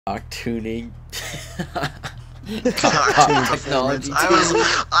Cock tuning. Cock Technology.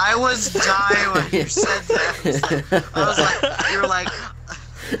 I was dying when you said that. I was like, you were like,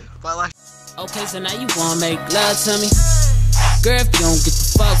 my life. Okay, so now you wanna make love to me. Girl, if you don't get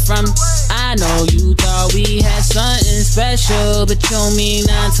the fuck from me, I know you thought we had something special, but you don't mean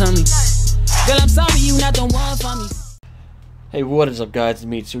nothing to me. Girl, I'm sorry you not the one for me. Hey, what is up, guys?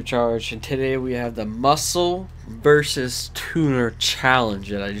 It's ItzSuperCharged, and today we have the muscle versus tuner challenge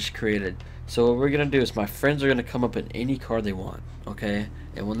that I just created. So what we're gonna do is my friends are gonna come up in any car they want, okay?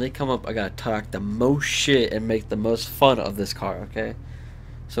 And when they come up, I gotta talk the most shit and make the most fun of this car, okay?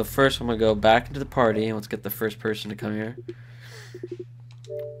 So first, I'm gonna go back into the party, and let's get the first person to come here.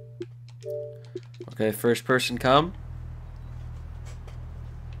 Okay, first person come.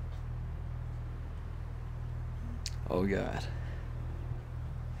 Oh god.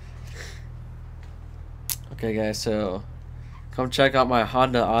 Okay guys, so come check out my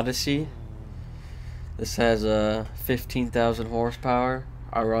Honda Odyssey. This has 15,000 horsepower.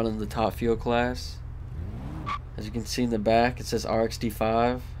 I run in the top fuel class. As you can see in the back, it says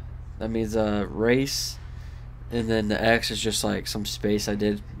RXD5. That means race. And then the X is just like some space I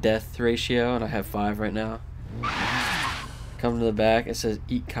did death ratio, and I have 5 right now. Come to the back, it says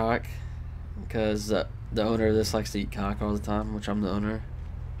eat cock, because the owner of this likes to eat cock all the time, which I'm the owner.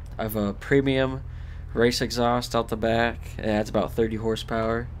 I have a premium race exhaust out the back. It adds about 30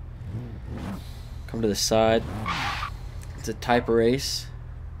 horsepower. Come to the side. It's a type race.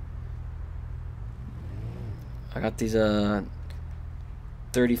 I got these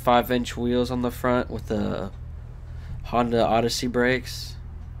 35-inch wheels on the front with the Honda Odyssey brakes.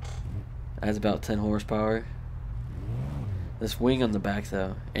 Adds about 10 horsepower. This wing on the back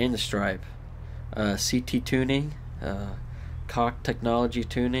though, and the stripe. CT tuning, cock technology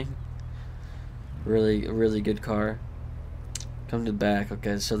tuning. Really good car. Come to the back.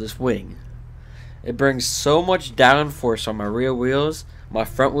 Okay, so this wing, it brings so much downforce on my rear wheels, my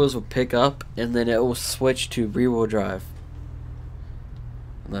front wheels will pick up, and then it will switch to rear wheel drive.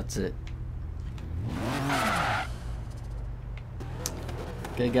 And that's it.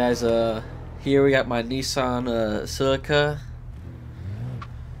 Okay guys, here we got my Nissan Silica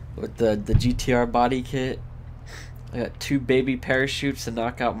with the GTR body kit. I got 2 baby parachutes to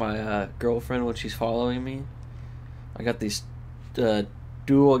knock out my girlfriend when she's following me. I got these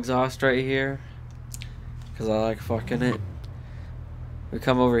dual exhaust right here because I like fucking it. We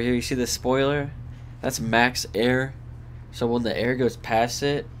come over here, you see the spoiler? That's max air. So when the air goes past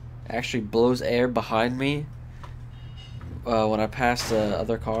it, it actually blows air behind me when I pass the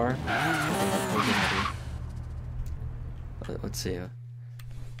other car. Let's see. Let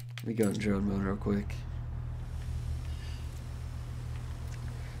me go in drone mode real quick.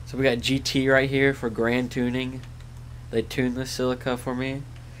 So we got GT right here for grand tuning. They tuned the Silica for me.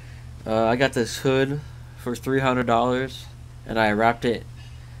 I got this hood for $300 and I wrapped it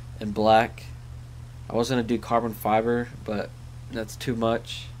in black. I was gonna do carbon fiber, but that's too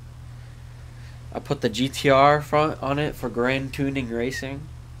much. I put the GTR front on it for grand tuning racing,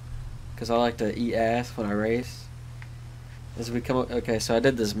 because I like to eat ass when I race. As we come up, okay, so I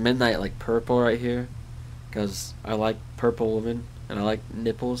did this midnight like purple right here, because I like purple women and I like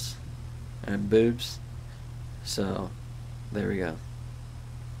nipples and boobs. So there we go.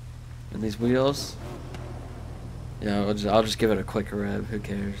 And these wheels, yeah, I'll just give it a quick rev. Who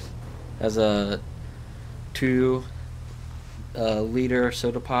cares? Has a 2-liter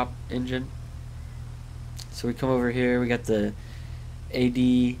soda pop engine. So we come over here. We got the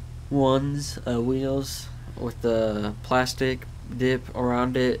AD1s wheels with the plastic dip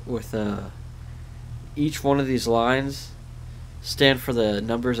around it. With each one of these lines stand for the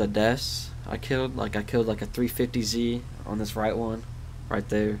numbers of deaths I killed. Like I killed like a 350Z on this right one, right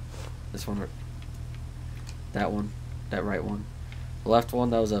there. This one, that one, that right one. The left one,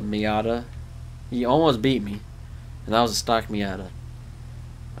 that was a Miata. He almost beat me, and that was a stock Miata.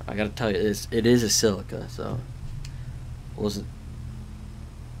 I gotta tell you, it is a Silica, so it wasn't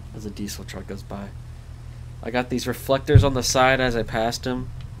as a diesel truck goes by. I got these reflectors on the side as I passed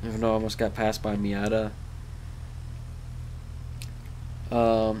him, even though I almost got passed by a Miata.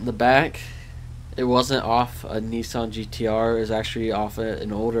 The back, it wasn't off a Nissan GTR, it was actually off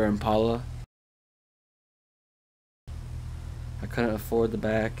an older Impala. I couldn't afford the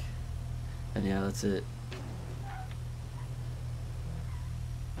back, and yeah, that's it.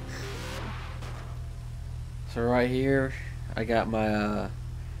 So right here, I got my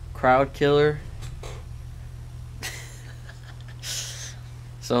crowd killer.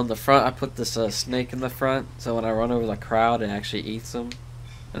 So in the front, I put this snake in the front, so when I run over the crowd, it actually eats them,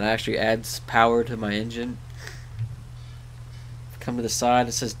 and it actually adds power to my engine. Come to the side.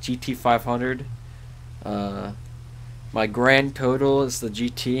 It says GT 500. My grand total is the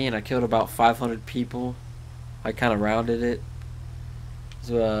GT, and I killed about 500 people. I kind of rounded it.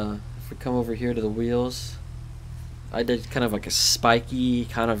 So if we come over here to the wheels, I did kind of like a spiky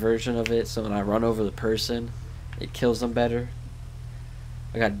kind of version of it, so when I run over the person, it kills them better.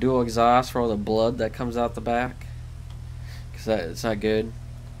 I got dual exhaust for all the blood that comes out the back, because it's not good.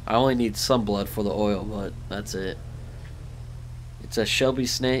 I only need some blood for the oil, but that's it. It's a Shelby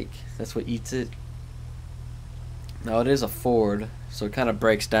Snake. That's what eats it. Now it is a Ford, so it kind of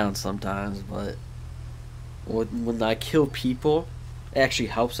breaks down sometimes, but when I kill people, it actually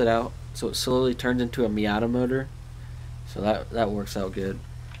helps it out. So it slowly turns into a Miata motor. So that works out good.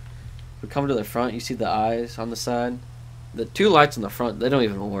 We come to the front, you see the eyes on the side. The two lights in the front, they don't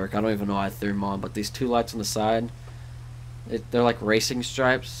even work. I don't even know why I threw them on, but these two lights on the side, they're like racing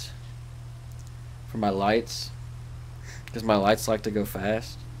stripes for my lights, because my lights like to go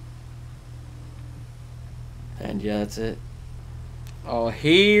fast. And yeah, that's it. Oh,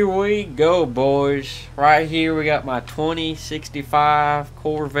 here we go, boys. Right here we got my 2065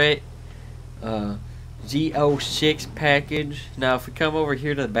 Corvette Z06 package. Now if we come over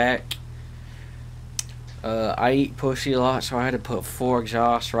here to the back, I eat pussy a lot, so I had to put 4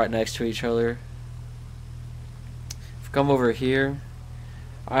 exhausts right next to each other. If we come over here,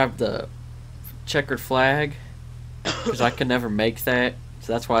 I have the checkered flag, because I can never make that.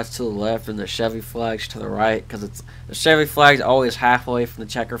 So that's why it's to the left, and the Chevy flag's to the right, because the Chevy flag's always halfway from the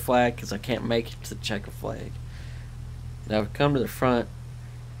checker flag, because I can't make it to the checker flag. Now if we come to the front,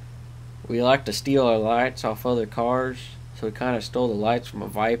 we like to steal our lights off other cars, so we kind of stole the lights from a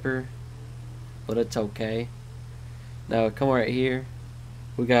Viper, but it's okay. Now come right here,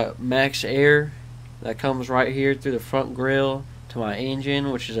 we got max air that comes right here through the front grille to my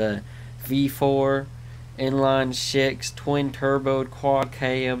engine, which is a V4 inline 6 twin turbo quad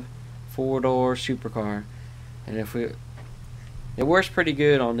cab 4-door supercar. And it works pretty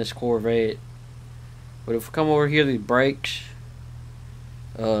good on this Corvette. But if we come over here to the brakes,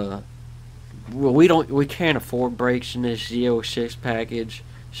 well, we can't afford brakes in this Z06 package,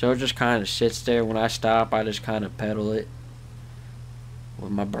 so it just kind of sits there. When I stop, I just kind of pedal it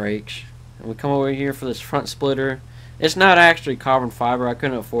with my brakes. And we come over here for this front splitter. It's not actually carbon fiber. I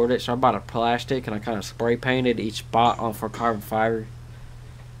couldn't afford it, so I bought a plastic, and I kind of spray painted each spot on for carbon fiber.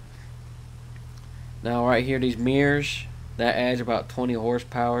 Now right here, these mirrors, that adds about 20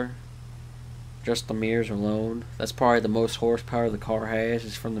 horsepower. Just the mirrors alone. That's probably the most horsepower the car has,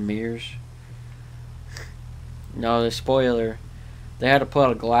 is from the mirrors. Now the spoiler, they had to put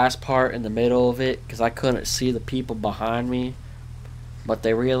a glass part in the middle of it because I couldn't see the people behind me, but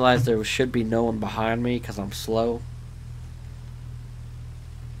they realized there should be no one behind me because I'm slow.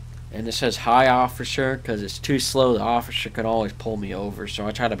 And it says hi officer because it's too slow. The officer could always pull me over, so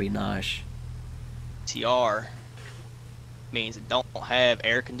I try to be nice. TR means it don't have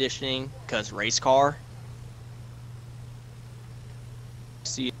air conditioning because race car.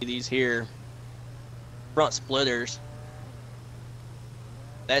 See these here front splitters,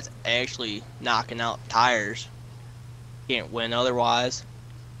 that's actually knocking out tires. Can't win otherwise.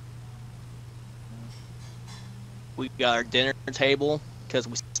 We got our dinner table because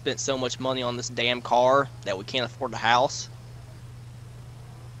we spent so much money on this damn car that we can't afford the house.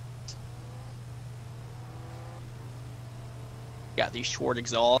 Got these short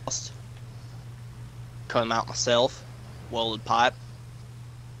exhausts. Cut them out myself. Welded pipe.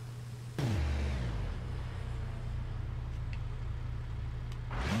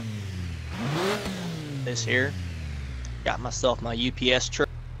 This here. Got myself my UPS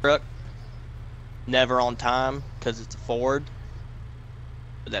truck. Never on time because it's a Ford.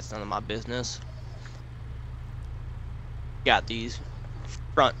 But that's none of my business. Got these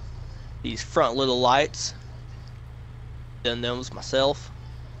front little lights. Done those myself.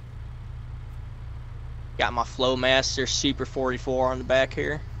 Got my Flowmaster Super 44 on the back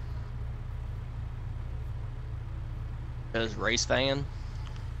here. Because race fan.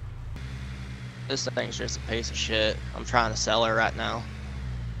 This thing's just a piece of shit. I'm trying to sell her right now.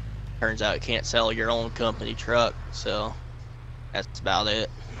 Turns out you can't sell your own company truck, so that's about it.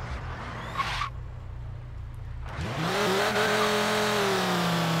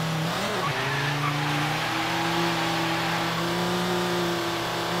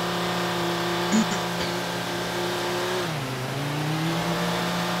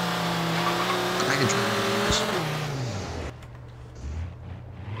 I can try this.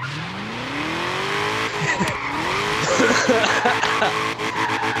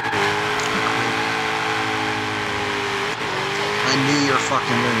 I knew you were fucking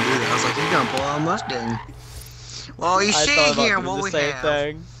gonna do that. I was like, you're gonna pull out a Mustang. Well, you I see thought about here doing what the we same have.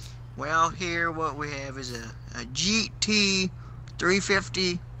 thing. Well, here what we have is a GT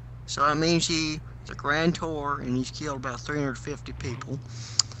 350. So that means he's a Grand Tour and he's killed about 350 people.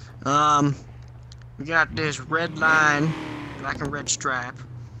 We got this red line, black and red stripe.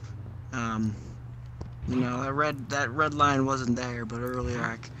 You know, that red line wasn't there, but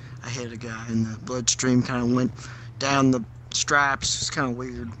earlier I hit a guy and the bloodstream kind of went down the stripes. It's kind of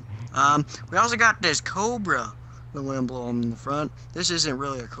weird. We also got this Cobra little emblem in the front. This isn't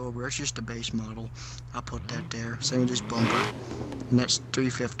really a Cobra, it's just a base model. I'll put that there. Same with this bumper. And that's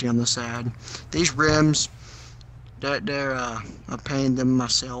 350 on the side. These rims, they're I painted them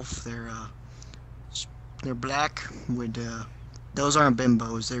myself. They're black with those aren't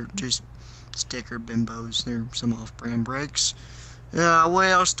bimbos, they're just sticker bimbos. They're some off-brand brakes. What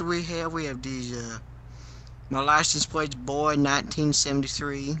else do we have? We have these my license plate's boy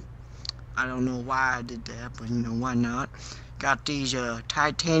 1973. I don't know why I did that, but you know, why not? Got these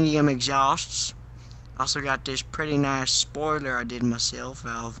titanium exhausts. Also got this pretty nice spoiler I did myself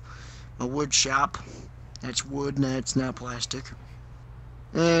out of a wood shop. That's wood, and that's not plastic.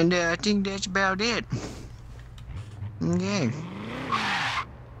 And I think that's about it. Okay.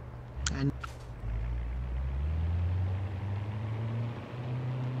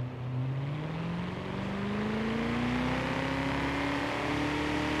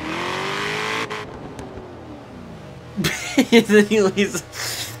 Then he leaves.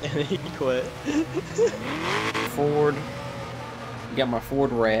 And he quit. Ford. Got my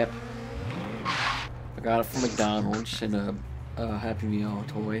Ford wrap. I got it from McDonald's in a Happy Meal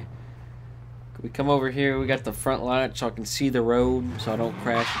toy. We come over here, we got the front light so I can see the road so I don't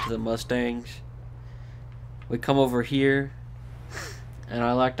crash into the Mustangs. We come over here and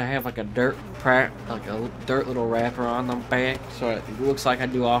I like to have like a dirt little wrapper on the back so it looks like I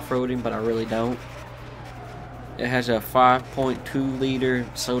do off-roading, but I really don't. It has a 5.2 liter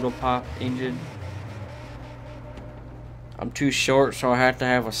soda pop engine. I'm too short, so I have to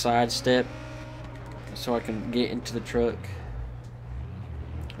have a side step so I can get into the truck.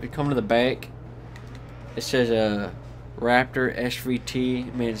 We come to the back. It says Raptor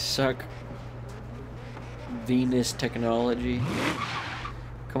SVT, man, suck Venus technology.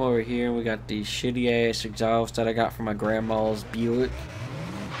 Come over here and we got these shitty ass exhausts that I got from my grandma's Buick.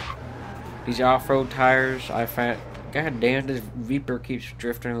 These off-road tires, I found. God damn, this Viper keeps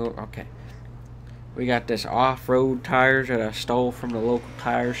drifting a little. Okay. We got this off-road tires that I stole from the local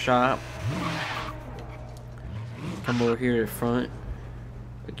tire shop. Come over here to the front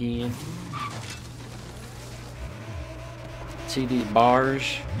again. See these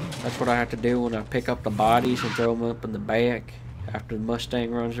bars? That's what I have to do when I pick up the bodies and throw them up in the back after the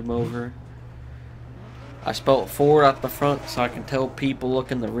Mustang runs them over. I spelled Ford out the front so I can tell people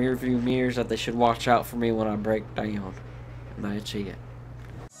looking in the rear view mirrors that they should watch out for me when I break down. And that's it.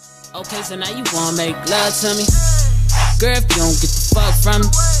 Okay, so now you wanna make love to me. Girl, if you don't get the fuck from me,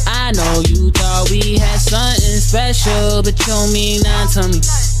 I know you thought we had something special, but you don't mean nothing to me.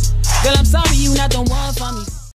 Girl, I'm sorry you not the one for me.